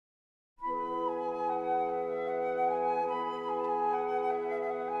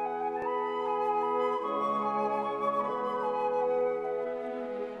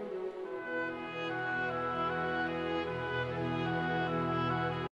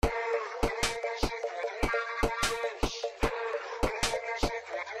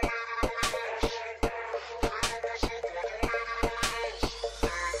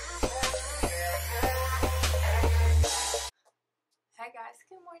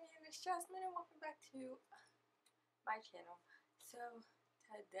name is Jasmine and welcome back to my channel. So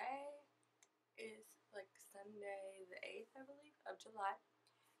today is like Sunday the 8th, I believe, of July,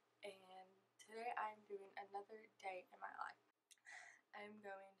 and today I'm doing another day in my life. I'm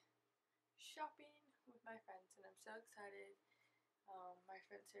going shopping with my friends and I'm so excited. My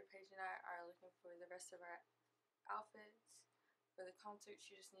friend Sarah Paige and I are looking for the rest of our outfits for the concert.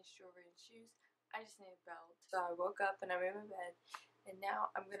 She just needs jewelry and shoes. I just need a belt. So I woke up and I'm in my bed, and now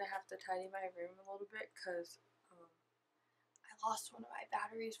I'm gonna have to tidy my room a little bit because I lost one of my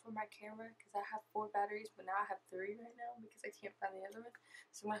batteries for my camera, because I have 4 batteries but now I have 3 right now because I can't find the other one.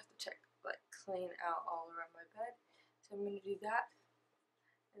 So I'm gonna have to check, like, clean out all around my bed. So I'm gonna do that,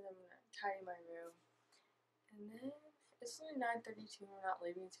 and I'm gonna tidy my room, and then it's only 9:32. We're not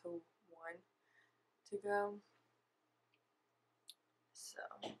leaving till 1 to go. So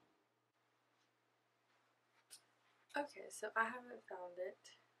okay, so I haven't found it,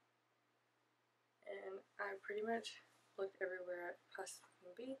 and I pretty much looked everywhere I possibly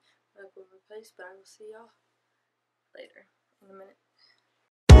can be, like over the place, but I will see y'all later in a minute.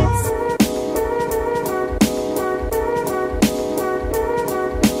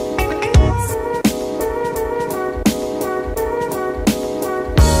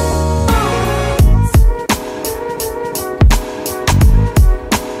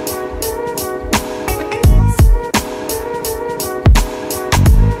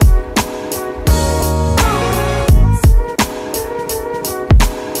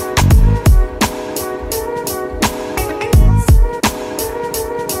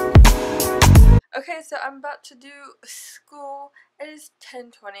 Okay, so I'm about to do school. It is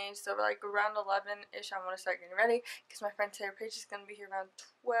 10:20, so like around 11-ish I want to start getting ready because my friend Sarah Paige is going to be here around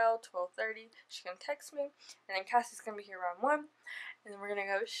 12:30. She's going to text me, and then Cassie's going to be here around 1, and then we're going to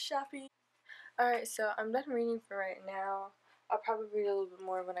go shopping. Alright, so I'm done reading for right now. I'll probably read a little bit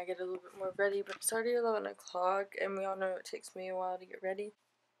more when I get a little bit more ready, but it's already 11 o'clock, and we all know it takes me a while to get ready.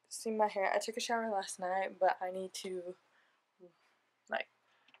 See my hair. I took a shower last night, but I need to, like,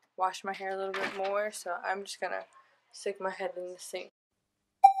 wash my hair a little bit more, so I'm just gonna stick my head in the sink.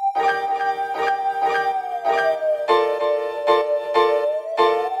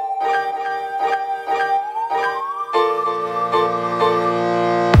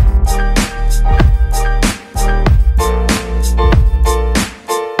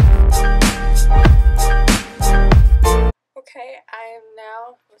 Okay, I am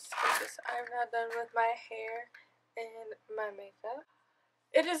now done with my hair and my makeup.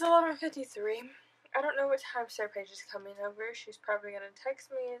 It is 11:53. I don't know what time Sarah Paige is coming over. She's probably going to text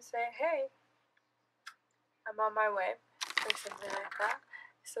me and say, hey, I'm on my way, or something like that.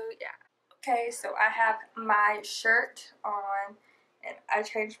 So, yeah. Okay, so I have my shirt on, and I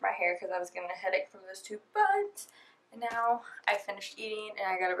changed my hair because I was getting a headache from those 2 buns. And now I finished eating, and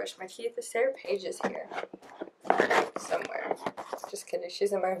I got to brush my teeth. Sarah Paige is here somewhere. Just kidding,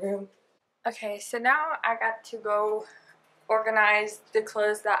 she's in my room. Okay, so now I got to go organize the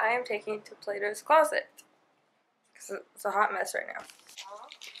clothes that I am taking to Plato's closet, because it's a hot mess right now.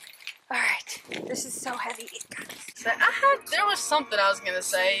 Alright, this is so heavy, guys. So there was something I was gonna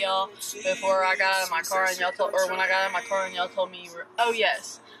say, y'all, before I got out of my car and y'all told, or when I got out of my car and y'all told me you were, oh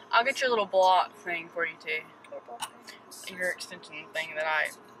yes, I'll get your little block thing for you too. Your extension thing that I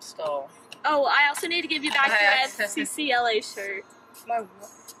stole. Oh, I also need to give you back your FCCLA shirt. My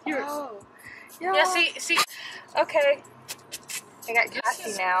what? Yours. Oh. Yeah, see. Okay. I got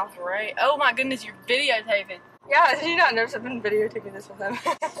Cassie now. Great. Oh my goodness, you're videotaping. Yeah, did you not notice I've been videotaping this with him?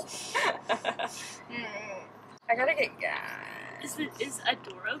 I gotta get gas. Is a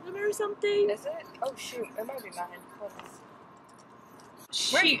door open or something? Is it? Oh shoot, it might be mine. Hold on.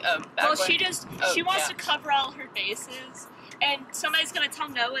 She wants to cover all her bases, and somebody's gonna tell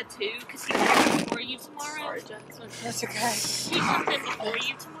Noah too, because he comes before you tomorrow. Sorry, Jasmine. That's okay. He comes in before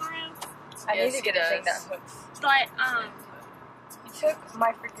you tomorrow. I need to get a thing that hooks. But you took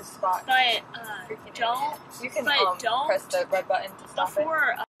my freaking spot. But don't. You can don't press the red button to stop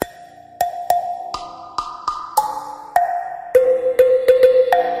before. it.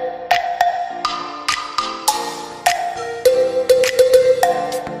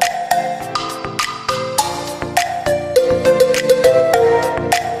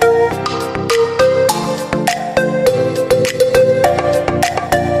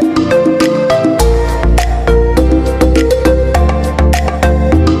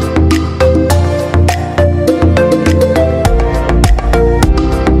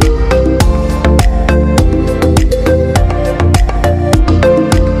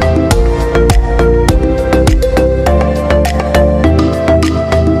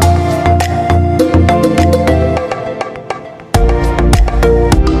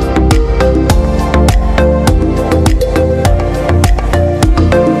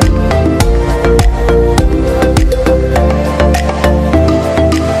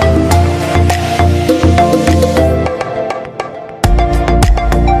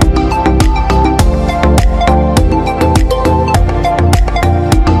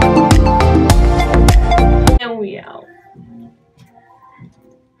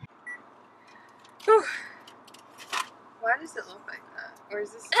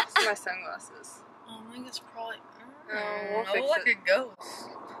 These are my sunglasses. I think it's probably. We'll I fix look like it. a ghost.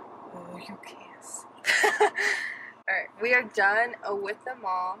 Oh, you can't see. Alright, we are done with the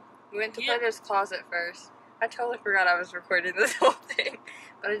mall. We went to Plato's Closet first. I totally forgot I was recording this whole thing,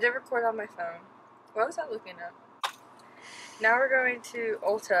 but I did record on my phone. What was I looking at? Now we're going to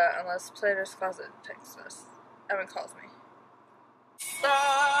Ulta unless Plato's Closet texts us. Calls me.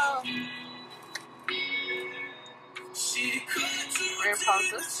 We're gonna pause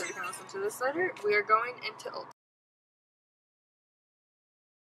this so we can listen to this later. We are going into Ulta.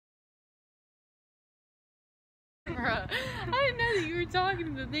 I didn't know that you were talking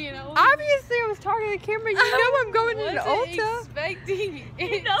to the thing. And Obviously, I was talking to the camera. You know I'm going into Ulta. Expecting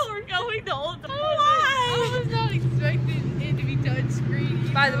it. You know we're going to Ulta. I was not expecting it to be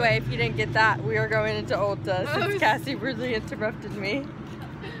touchscreen. By the way, if you didn't get that, we are going into Ulta since Cassie rudely interrupted me.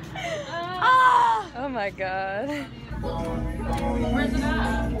 Oh my god. Where's it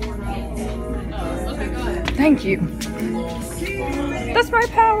at? Oh, okay, go ahead. Thank you. That's my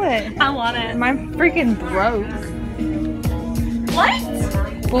palette. I want it. Mine freaking broke. What?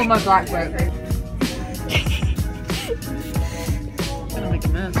 Well, my black broke. Gonna make a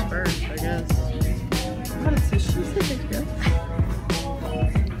mess first, I guess. What is this? She's a big girl.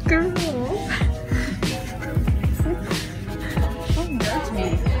 Girl. That's me.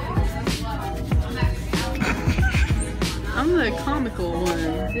 I'm the comical one,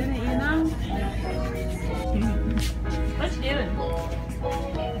 didn't you know? What you doing?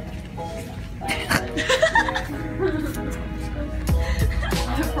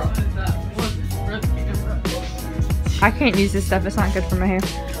 I promise that wasn't for the camera. I can't use this stuff. It's not good for my hair.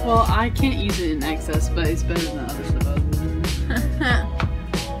 Well, I can't use it in excess, but it's better than other stuff.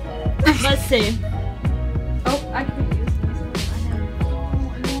 Let's see. Oh, I can use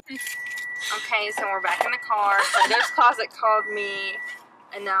this. Okay, so we're back in the car. Plato's Closet called me,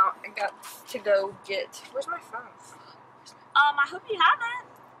 and now I got to go get. Where's my phone? I hope you have it.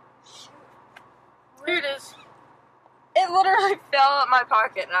 Here it is. It literally fell out my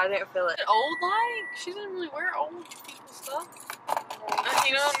pocket, and I didn't feel it. Old like? She doesn't really wear old people stuff.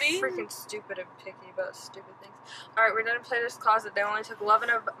 You know what I mean? Freaking stupid and picky about stupid things. Alright, we're done in Plato's Closet. They only took 11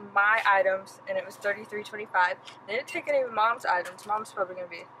 of my items, and it was $33.25. They didn't take any of Mom's items. Mom's probably going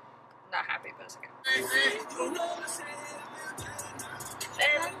to be not happy, but it's okay.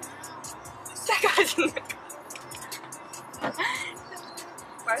 That guy's in the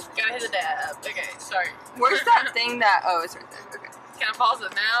Gotta hit the dab. Okay, sorry. Where's that thing that... Oh, it's right there. Okay. Can I pause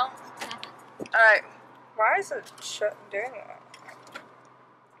it now? Alright. Why is it doing that?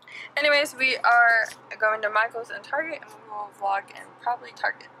 Anyways, we are going to Michael's and Target, and we will vlog in probably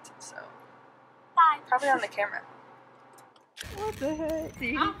Target. So, Bye. probably on the camera. What the heck?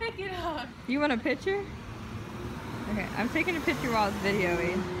 I'll pick it up. You want a picture? Okay, I'm taking a picture while it's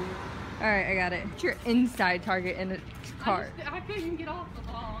videoing. Alright, I got it. You're inside Target in a car. I couldn't get off the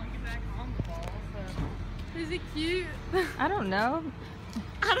ball and get back on the ball, so. Is it cute? I don't know.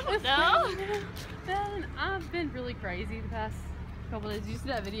 I don't know. Ben, I've been really crazy the past couple days. Did you see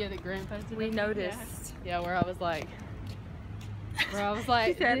that video that Grant posted? We noticed. Yeah, where I was like,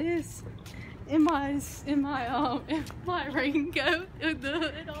 this in my raincoat with the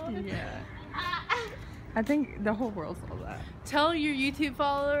hood on. Yeah. I think the whole world saw that. Tell your YouTube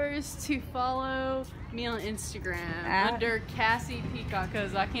followers to follow me on Instagram under Cassie Peacock,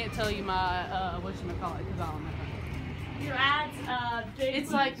 because I can't tell you my whatchamacallit because I don't know. Your ads,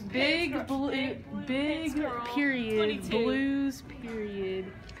 It's like big blue, big period, 22. blues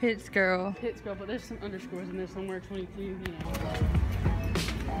period, Pitts girl. Pitts girl, but there's some underscores in there somewhere, 22, you know.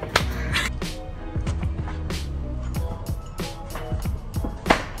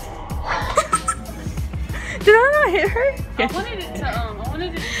 Did I not hit her? I wanted it to,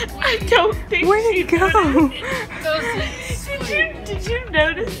 I don't think Where'd it go? Did you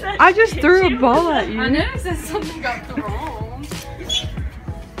notice that? I just threw a ball at you. I noticed that something got thrown.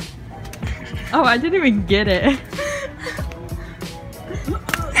 Oh, I didn't even get it.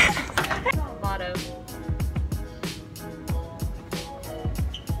 Motto.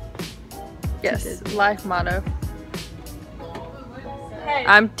 Yes, life motto. Hey.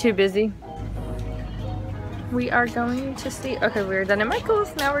 I'm too busy. We are going to see. Okay, we're done at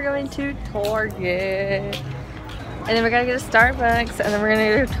Michael's. Now we're going to Target. And then we're gonna get a Starbucks, and then we're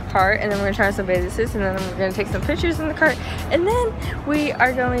gonna go to a cart, and then we're gonna try some bathing suits, and then we're gonna take some pictures in the cart, and then we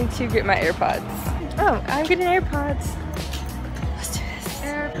are going to get my AirPods. Oh, I'm getting AirPods. Let's do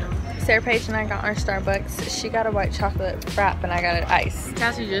this. Sarah Paige and I got our Starbucks. She got a white chocolate frap, and I got an ice.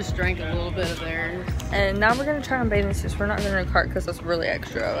 Cassie just drank a little bit of theirs. And now we're gonna try on bathing suits. We're not gonna cart because that's really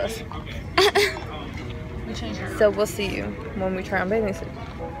extra of us. So we'll see you when we try on bathing suits.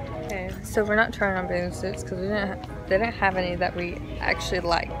 Okay, so we're not trying on bathing suits because they didn't have any that we actually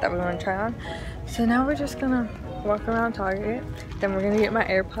liked that we want to try on. So now we're just gonna walk around Target, then we're gonna get my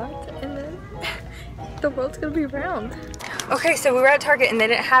AirPods, and then the world's gonna be round. Okay, so we were at Target and they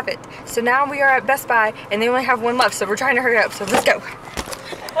didn't have it. So now we are at Best Buy and they only have one left, so we're trying to hurry up, so let's go.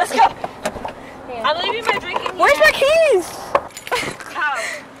 Let's go. I'm leaving my drinking. Where's my keys? Oh.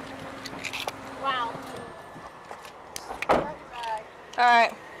 Wow.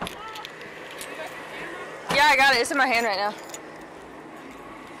 Alright. Yeah, I got it. It's in my hand right now.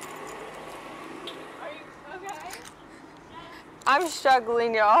 Are you okay? I'm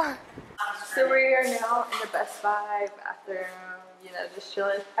struggling, y'all. So we are now in the Best Buy bathroom, you know, just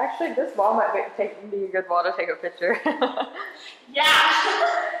chilling. Actually, this wall might be a good wall to take a picture. Yeah.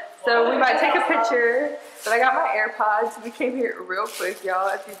 So we might take a picture, but I got my AirPods. We came here real quick, y'all,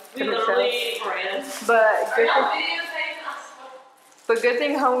 if you couldn't tell. But good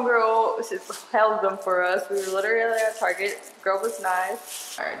thing homegirl held them for us. We were literally at Target. Girl was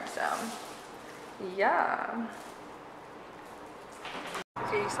nice. Alright, so yeah.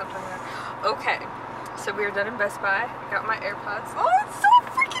 Okay, something there. Okay, so we are done in Best Buy. I got my AirPods. Oh, it's so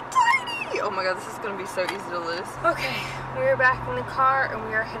freaking tiny! Oh my god, this is gonna be so easy to lose. Okay, we are back in the car and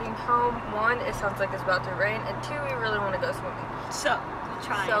we are heading home. One, it sounds like it's about to rain, and two, we really want to go swimming. So,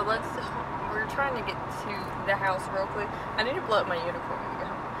 we're trying to get to the house real quick. I need to blow up my uniform when we get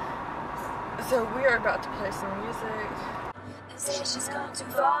home. So we are about to play some music. She's gone too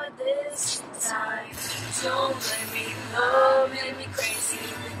far this time. Don't blame me, love made me crazy.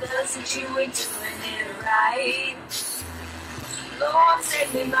 Doesn't you ain't doing it right? Lord,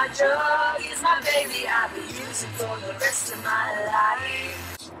 take me, my drug is my baby. I'll be using for the rest of my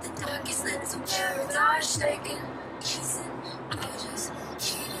life. The darkest little paradise taken, kissing, I just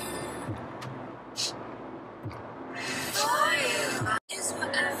kidding. For you is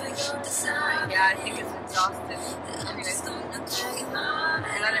whatever you decide. Yeah, I think it's exhausted.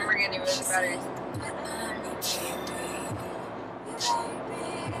 And I didn't bring any really batteries.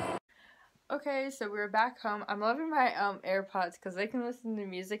 Okay, so we're back home. I'm loving my AirPods because they can listen to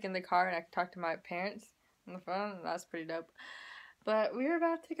music in the car and I can talk to my parents on the phone. That's pretty dope. But we're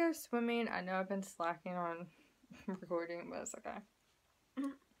about to go swimming. I know I've been slacking on recording, but it's okay.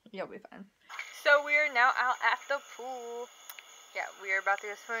 You'll be fine. So we are now out at the pool. Yeah, we are about to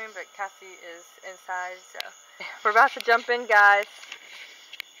go swimming, but Cassie is inside, so we're about to jump in, guys.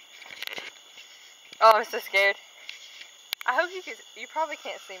 Oh, I'm so scared. I hope you probably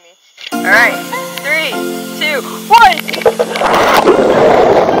can't see me. Alright, 3, 2, 1.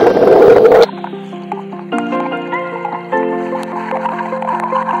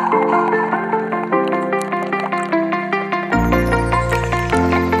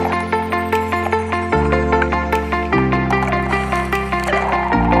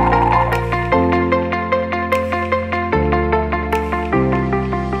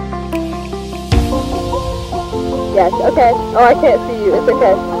 Yes, okay. Oh, I can't see you. It's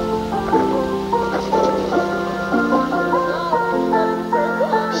okay.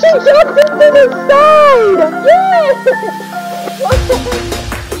 She jumped into the side! Yes!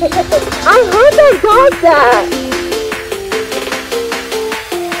 I heard that dog that!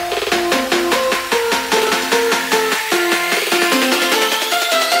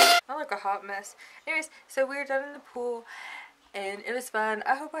 I look a hot mess. Anyways, so we were done in the pool. And it was fun.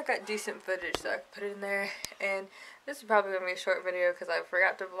 I hope I got decent footage so I could put it in there. And this is probably going to be a short video because I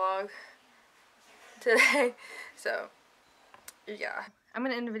forgot to vlog today. So, yeah. I'm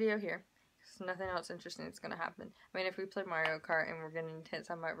going to end the video here. There's nothing else interesting that's going to happen. I mean, if we play Mario Kart and we're getting intense,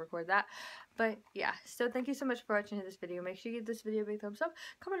 I might record that. But, yeah. So, thank you so much for watching this video. Make sure you give this video a big thumbs up.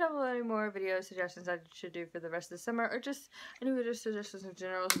 Comment down below any more video suggestions I should do for the rest of the summer. Or just any video suggestions in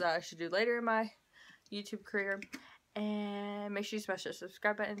general that I should do later in my YouTube career. And make sure you smash that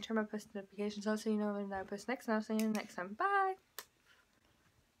subscribe button and turn my post notifications on so you know when I post next. And I'll see you next time. Bye!